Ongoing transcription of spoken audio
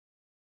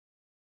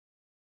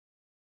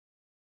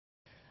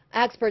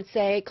Experts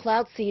say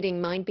cloud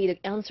seeding might be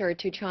the answer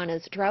to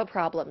China's drought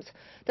problems.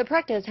 The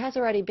practice has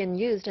already been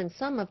used in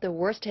some of the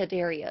worst-hit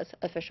areas,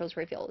 officials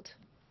revealed.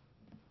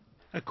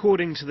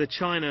 According to the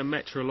China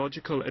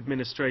Meteorological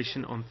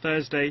Administration on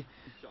Thursday,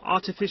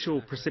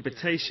 artificial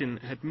precipitation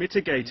had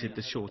mitigated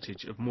the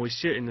shortage of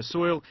moisture in the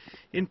soil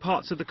in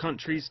parts of the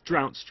country's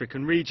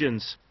drought-stricken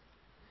regions.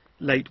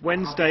 Late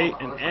Wednesday,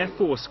 an Air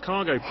Force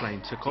cargo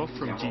plane took off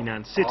from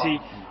Jinan City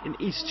in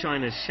East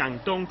China's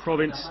Shandong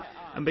province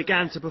and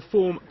began to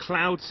perform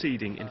cloud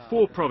seeding in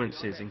 4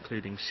 provinces,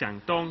 including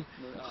Shandong,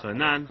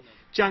 Henan,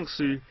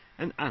 Jiangsu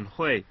and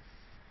Anhui.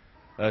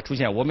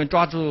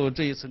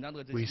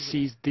 We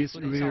seized this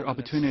rare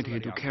opportunity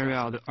to carry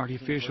out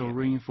artificial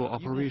rainfall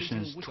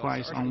operations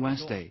twice on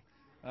Wednesday.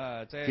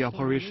 The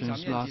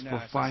operations last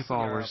for 5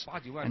 hours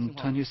and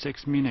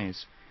 26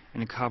 minutes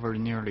and covered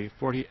nearly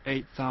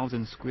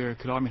 48,000 square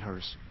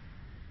kilometers.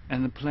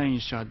 And the plane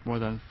shot more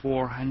than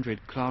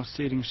 400 cloud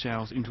seeding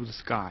shells into the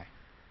sky.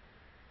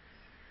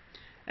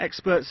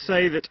 Experts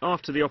say that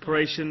after the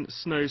operation,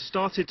 snow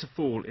started to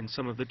fall in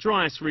some of the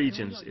driest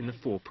regions in the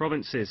 4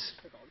 provinces.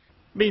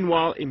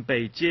 Meanwhile, in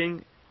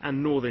Beijing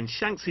and northern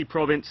Shaanxi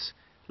province,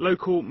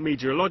 local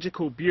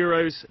meteorological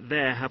bureaus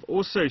there have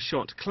also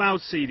shot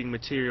cloud seeding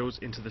materials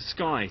into the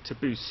sky to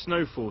boost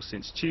snowfall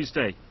since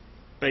Tuesday.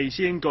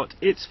 Beijing got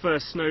its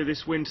first snow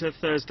this winter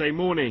Thursday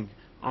morning,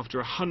 after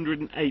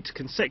 108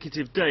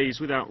 consecutive days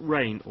without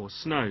rain or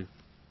snow.